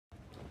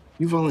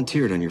You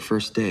volunteered on your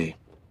first day,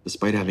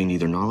 despite having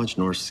neither knowledge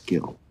nor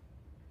skill.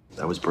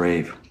 That was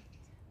brave,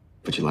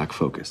 but you lack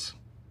focus.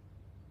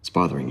 It's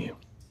bothering you.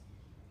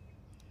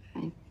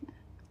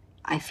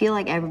 I feel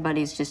like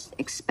everybody's just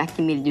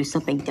expecting me to do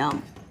something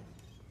dumb.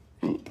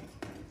 And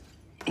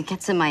it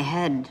gets in my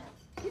head,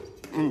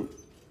 and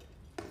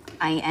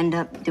I end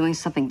up doing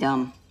something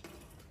dumb.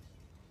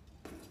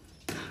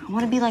 I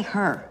want to be like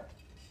her.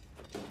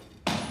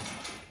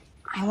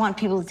 I want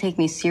people to take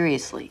me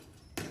seriously.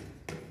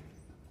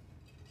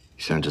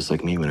 You sound just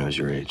like me when I was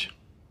your age.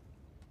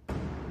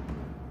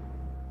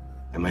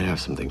 I might have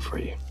something for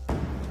you.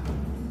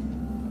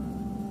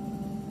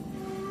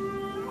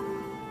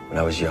 When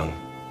I was young,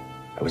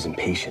 I was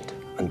impatient,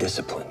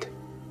 undisciplined.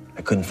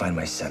 I couldn't find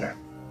my center.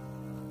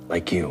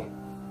 Like you,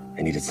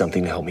 I needed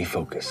something to help me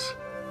focus.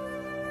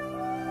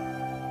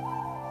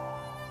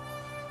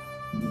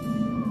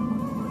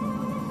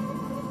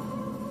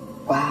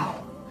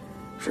 Wow.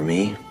 For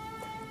me,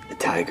 the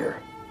tiger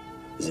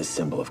is a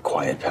symbol of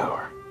quiet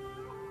power.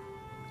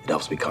 It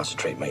helps me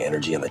concentrate my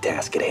energy on the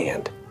task at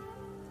hand.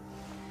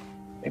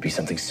 Maybe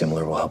something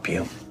similar will help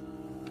you.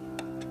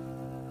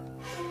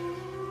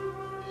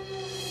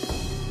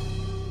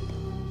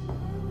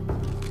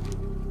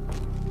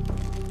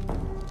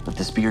 Let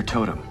this be your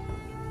totem.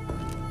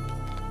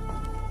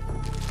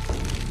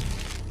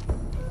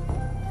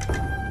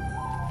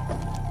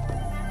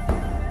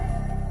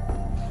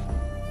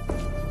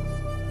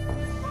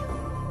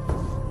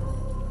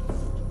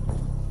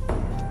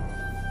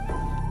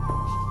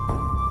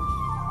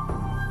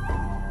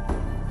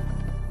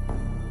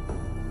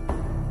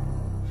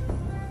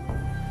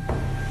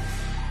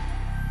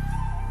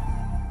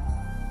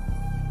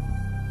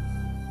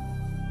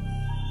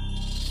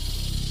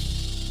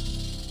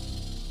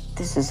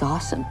 This is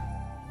awesome.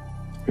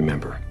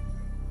 Remember,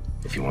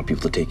 if you want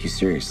people to take you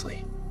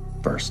seriously,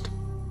 first,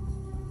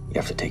 you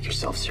have to take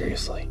yourself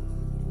seriously.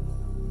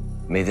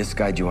 May this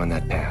guide you on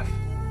that path.